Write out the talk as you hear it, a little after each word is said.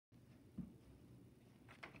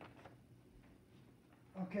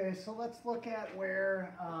Okay, so let's look at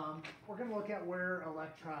where, we're going to look at where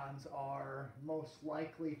electrons are most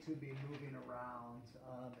likely to be moving around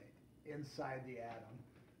inside the atom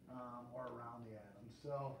or around the atom.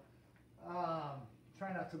 So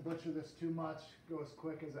try not to butcher this too much, go as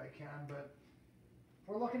quick as I can, but if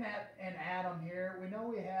we're looking at an atom here, we know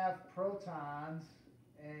we have protons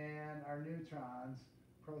and our neutrons.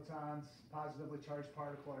 Protons, positively charged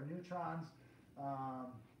particle, are neutrons.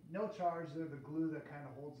 No charge, they're the glue that kind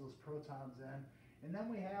of holds those protons in. And then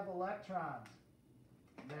we have electrons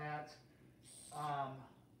that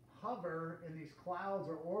hover in these clouds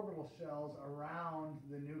or orbital shells around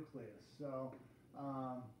the nucleus. So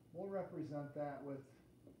we'll represent that with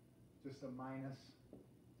just a minus.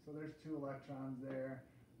 So there's 2 electrons there.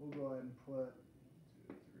 We'll go ahead and put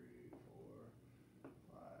 2, 3,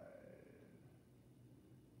 4, 5,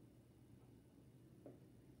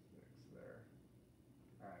 6 there.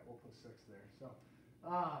 All right, we'll put 6 there. So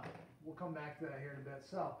we'll come back to that here in a bit.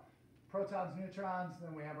 So protons, neutrons,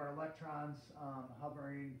 then we have our electrons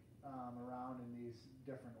hovering around in these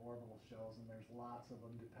different orbital shells, and there's lots of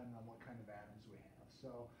them depending on what kind of atoms we have.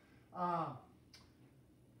 So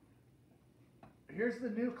here's the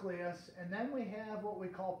nucleus, and then we have what we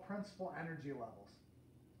call principal energy levels.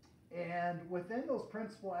 And within those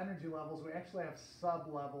principal energy levels, we actually have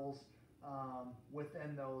sub-levels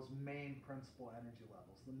within those main principal energy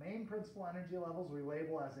levels. The main principal energy levels we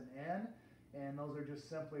label as an N, and those are just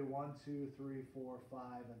simply 1, 2, 3, 4, 5,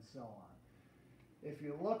 and so on. If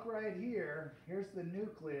you look right here, here's the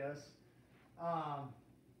nucleus.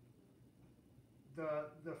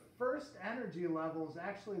 The first energy level is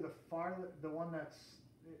actually the one that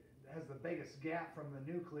has the biggest gap from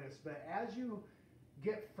the nucleus, but as you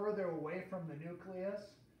get further away from the nucleus,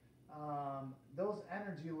 those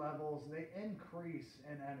energy levels, they increase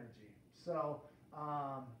in energy. So,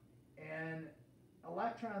 and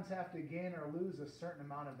electrons have to gain or lose a certain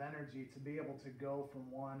amount of energy to be able to go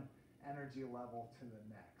from one energy level to the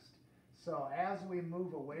next. So as we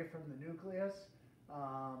move away from the nucleus,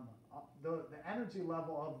 the energy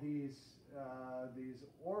level of these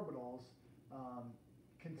orbitals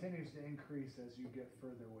continues to increase as you get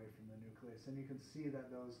further away from the nucleus, and you can see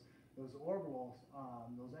that those orbitals,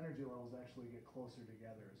 those energy levels actually get closer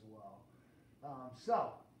together as well.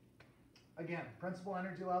 So again, principal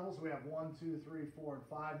energy levels, we have 1, 2, 3, 4, and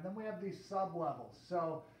 5, and then we have these sub-levels.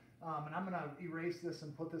 So, and I'm going to erase this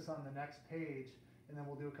and put this on the next page, and then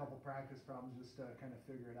we'll do a couple practice problems just to kind of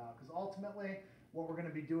figure it out. Because ultimately, what we're going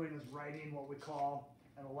to be doing is writing what we call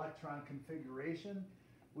an electron configuration,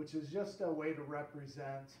 which is just a way to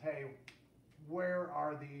represent, hey, where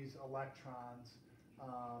are these electrons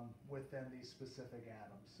within these specific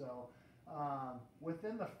atoms. So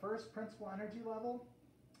within the first principal energy level,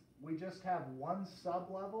 we just have one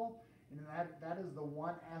sub-level, and that is the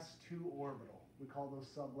 1s2 orbital. We call those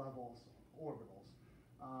sub-levels orbitals.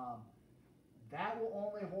 That will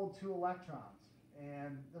only hold 2 electrons,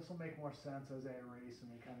 and this will make more sense as I erase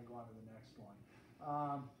and we kind of go on to the next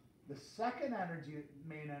one. The second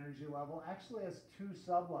main energy level actually has 2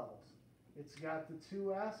 sub-levels. It's got the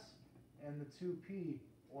 2s and the 2p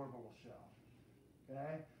orbital shell.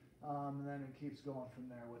 Okay, and then it keeps going from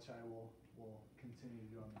there, which I will continue to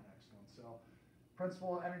do on the next one. So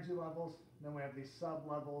principal energy levels, then we have these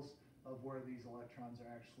sub-levels of where these electrons are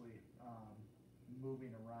actually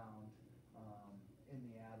moving around in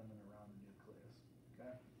the atom and around the nucleus.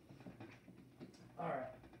 Okay. All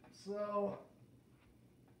right. So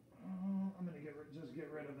I'm going to just get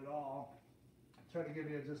rid of it all. Try to give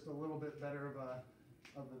you just a little bit better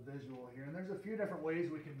of a visual here. And there's a few different ways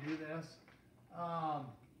we can do this.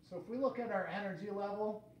 So if we look at our energy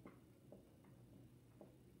level,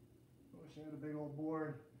 I wish I had a big old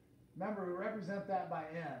board. Remember, we represent that by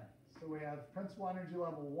N. So we have principal energy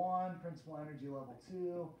level 1, principal energy level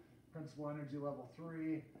 2, principal energy level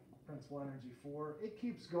 3, principal energy 4. It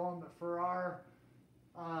keeps going, but for our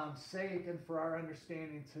sake and for our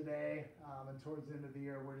understanding today and towards the end of the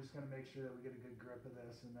year, we're just going to make sure that we get a good grip of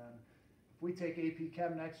this. And then if we take AP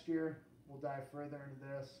Chem next year, we'll dive further into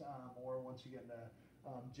this, or once you get into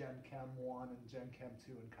Gen Chem 1 and Gen Chem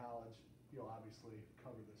 2 in college, you'll obviously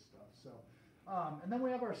cover this stuff. So, and then we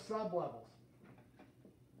have our sub-levels.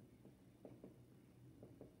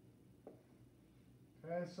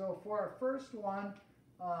 Okay, so for our first one,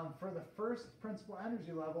 for the first principal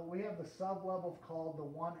energy level, we have the sub-level called the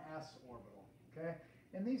 1s orbital. Okay,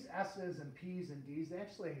 and these s's and p's and d's, they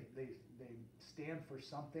stand for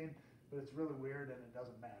something, but it's really weird and it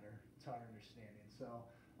doesn't matter. It's our understanding. So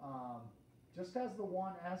just as the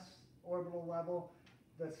 1s orbital level,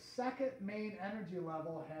 the second main energy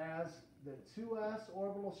level has the 2s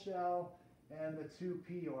orbital shell and the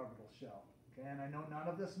 2p orbital shell. Okay, and I know none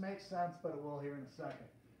of this makes sense, but it will here in a second.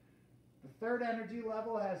 The third energy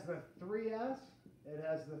level has the 3s, it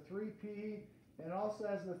has the 3p, and it also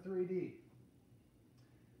has the 3d.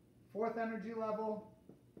 Fourth energy level,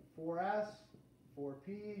 4s,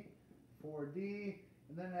 4p, 4d,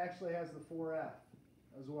 and then it actually has the 4f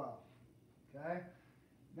as well. Okay?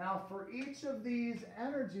 Now for each of these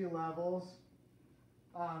energy levels,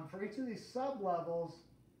 for each of these sub-levels,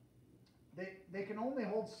 they can only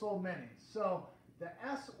hold so many. So the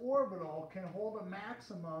s orbital can hold a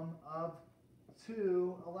maximum of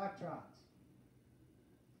 2 electrons.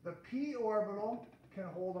 The p orbital can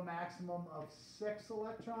hold a maximum of 6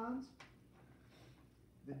 electrons.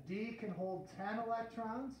 The d can hold 10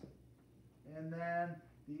 electrons. And then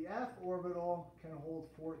the f orbital can hold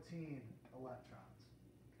 14 electrons.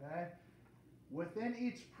 Okay? Within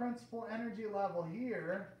each principal energy level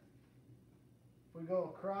here, if we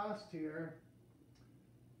go across here,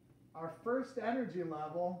 our first energy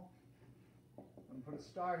level, I'm going to put a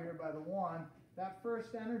star here by the 1, that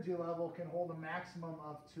first energy level can hold a maximum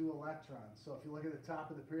of 2 electrons. So if you look at the top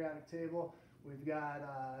of the periodic table, we've got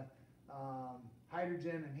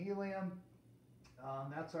hydrogen and helium.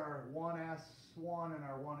 That's our 1s1 and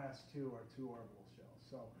our 1s2, our 2 orbital shells.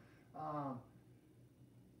 So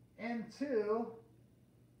N2,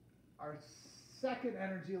 our second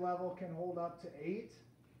energy level can hold up to 8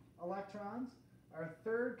 electrons. Our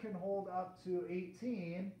third can hold up to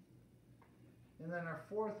 18. And then our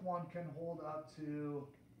fourth one can hold up to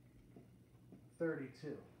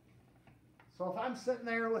 32. So if I'm sitting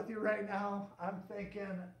there with you right now, I'm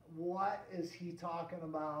thinking, what is he talking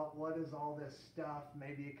about? What is all this stuff?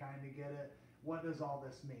 Maybe you kind of get it. What does all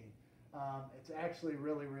this mean? It's actually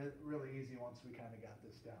really easy once we kind of got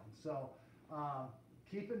this down. So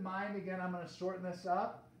keep in mind, again, I'm going to shorten this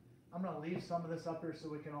up. I'm going to leave some of this up here so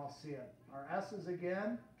we can all see it. Our S's,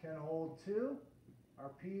 again, can hold 2. Our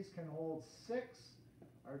P's can hold 6.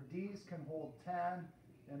 Our D's can hold 10.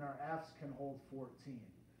 And our F's can hold 14.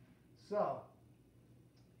 So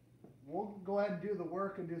we'll go ahead and do the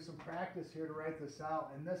work and do some practice here to write this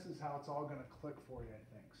out. And this is how it's all going to click for you, I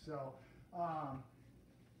think. So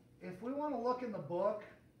if we want to look in the book,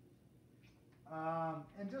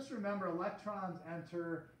 and just remember, electrons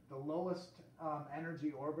enter the lowest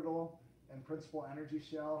energy orbital and principal energy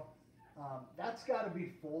shell. That's got to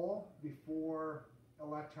be full before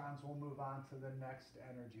electrons will move on to the next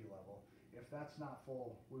energy level. If that's not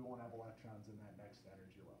full, we won't have electrons in that next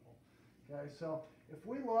energy level. Okay, so if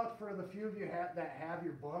we look, for the few of you that have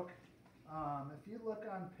your book, if you look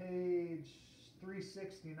on page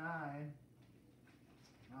 369,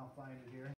 I'll find it here.